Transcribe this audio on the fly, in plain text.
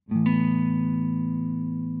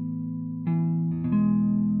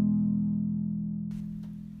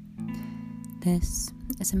This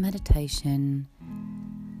is a meditation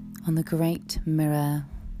on the great mirror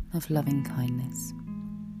of loving kindness.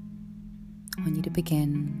 I want you to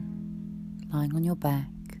begin lying on your back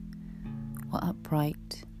or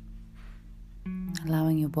upright,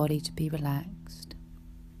 allowing your body to be relaxed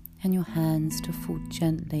and your hands to fall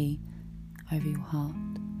gently over your heart.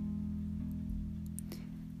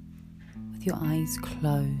 With your eyes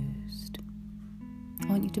closed, I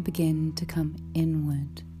want you to begin to come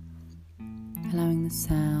inward, allowing the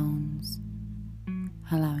sounds,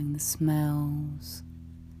 allowing the smells,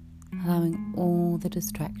 allowing all the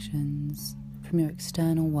distractions from your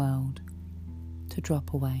external world to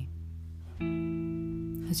drop away.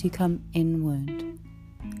 As you come inward,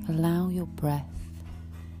 allow your breath,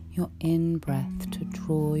 your in-breath, to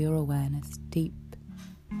draw your awareness deep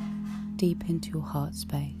into your heart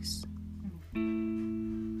space.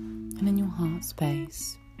 And in your heart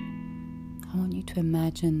space, I want you to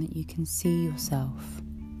imagine that you can see yourself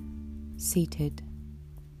seated.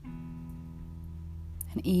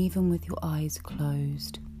 And even with your eyes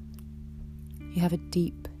closed, you have a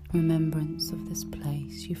deep remembrance of this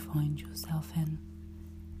place you find yourself in.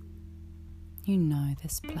 You know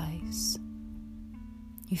this place.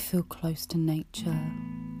 You feel close to nature,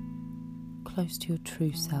 close to your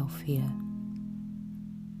true self here.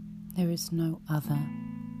 There is no other.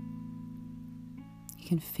 You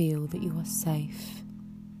can feel that you are safe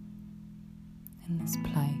in this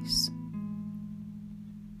place.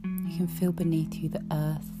 You can feel beneath you the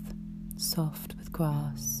earth, soft with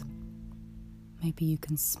grass. Maybe you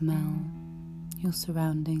can smell your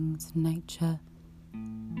surroundings, nature,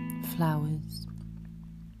 flowers.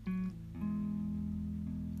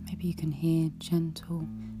 Maybe you can hear gentle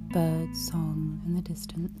bird song in the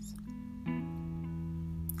distance.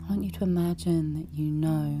 I want you to imagine that you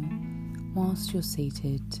know, whilst you're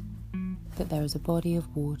seated, that there is a body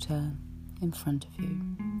of water in front of you.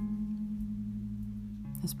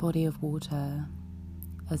 This body of water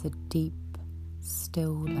is a deep,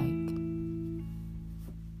 still lake.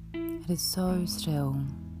 It is so still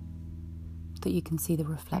that you can see the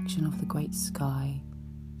reflection of the great sky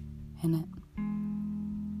in it.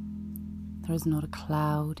 There is not a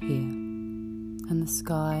cloud here, and the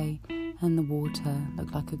sky and the water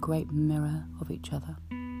look like a great mirror of each other.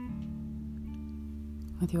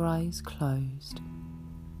 With your eyes closed,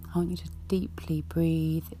 I want you to deeply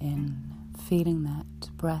breathe in, feeling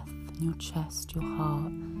that breath in your chest, your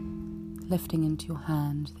heart, lifting into your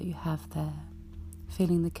hand that you have there,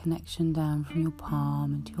 feeling the connection down from your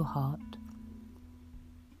palm into your heart.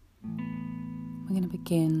 We're going to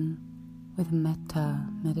begin with metta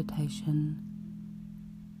meditation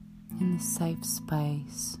in this safe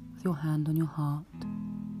space with your hand on your heart,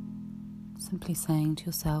 simply saying to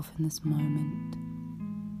yourself in this moment,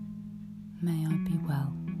 may I be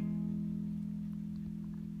well.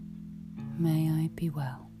 May I be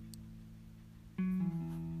well.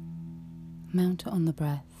 Mount it on the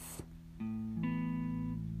breath.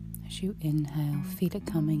 As you inhale, feel it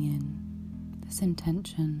coming in. This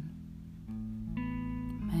intention,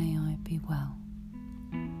 may I be well.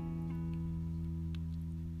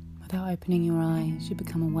 Without opening your eyes, you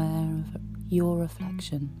become aware of your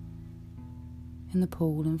reflection in the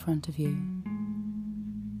pool in front of you.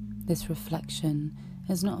 This reflection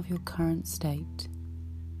is not of your current state,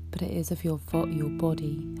 but it is of your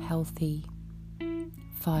body, healthy,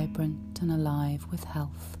 vibrant and alive with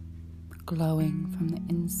health, glowing from the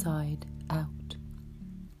inside out.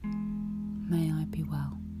 May I be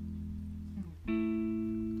well.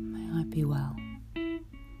 May I be well.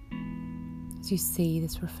 As you see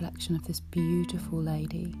this reflection of this beautiful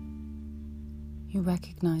lady, you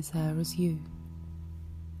recognize her as you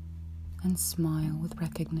and smile with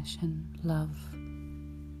recognition, love,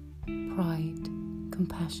 pride,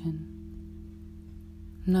 compassion,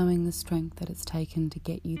 knowing the strength that it's taken to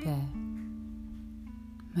get you there.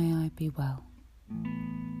 May I be well.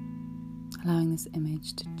 Allowing this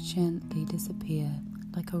image to gently disappear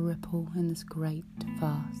like a ripple in this great,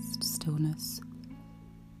 vast stillness.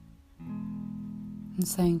 And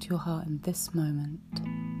saying to your heart in this moment,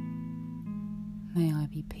 may I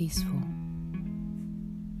be peaceful.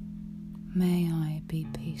 May I be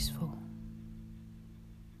peaceful.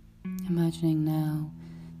 Imagining now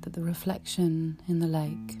that the reflection in the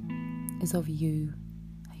lake is of you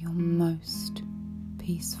at your most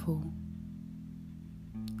peaceful.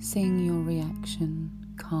 Seeing your reaction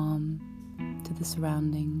calm to the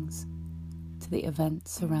surroundings, to the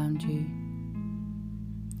events around you.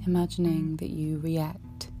 Imagining that you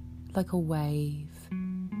react like a wave.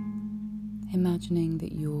 Imagining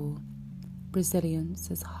that your resilience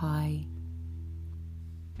is high.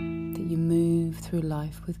 that you move through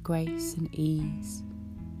life with grace and ease.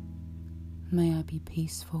 May I be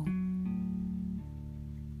peaceful.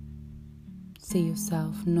 See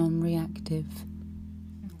yourself non-reactive,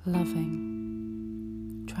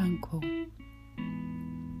 loving, tranquil.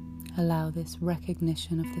 Allow this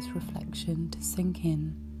recognition of this reflection to sink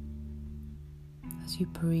in as you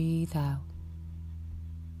breathe out.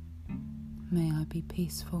 May I be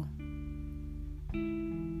peaceful.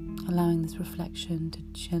 Allowing this reflection to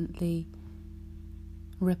gently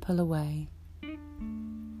ripple away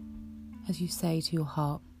as you say to your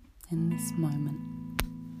heart in this moment,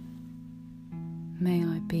 may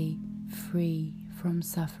I be free from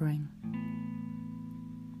suffering.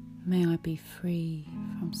 May I be free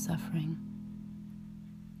from suffering.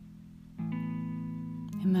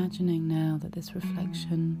 Imagining now that this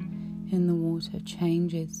reflection in the water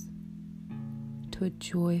changes to a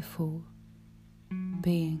joyful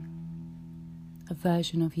being, a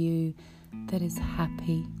version of you that is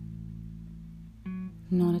happy,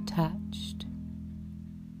 not attached,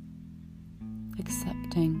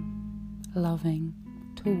 accepting, loving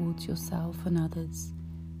towards yourself and others,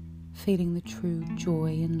 feeling the true joy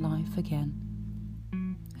in life again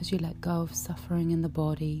as you let go of suffering in the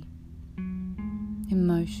body,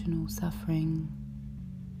 emotional suffering,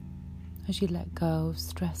 as you let go of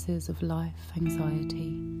stresses of life,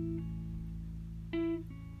 anxiety.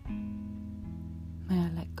 May I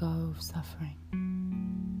let go of suffering,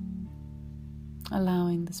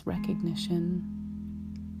 allowing this recognition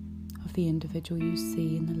of the individual you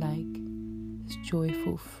see in the lake, this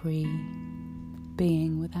joyful, free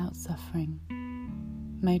being without suffering,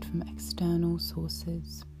 made from external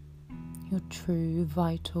sources, your true,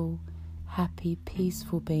 vital, happy,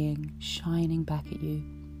 peaceful being shining back at you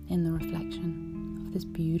in the reflection of this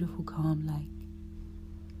beautiful, calm lake.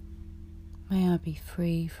 May I be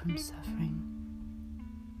free from suffering.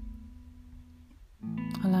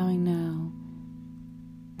 Allowing now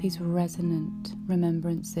these resonant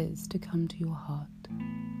remembrances to come to your heart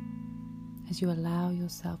as you allow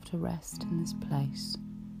yourself to rest in this place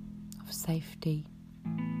of safety,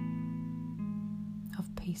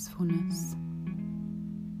 of peacefulness,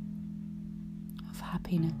 of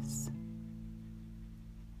happiness,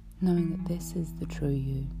 knowing that this is the true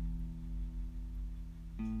you.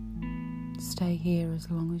 Stay here as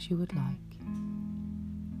long as you would like,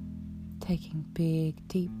 taking big,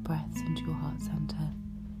 deep breaths into your heart center.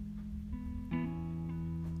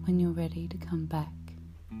 When you're ready to come back,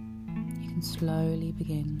 you can slowly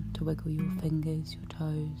begin to wiggle your fingers, your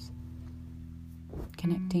toes,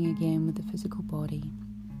 connecting again with the physical body,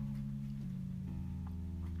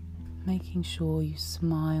 making sure you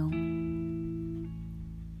smile,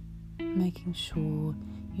 making sure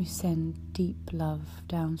you send deep love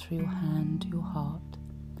down through your hand to your heart,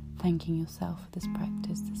 thanking yourself for this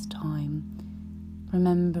practice, this time,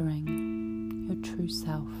 remembering your true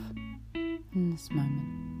self in this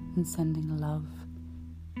moment and sending love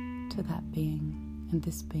to that being and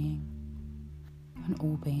this being and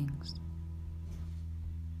all beings.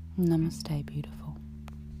 Namaste, beautiful.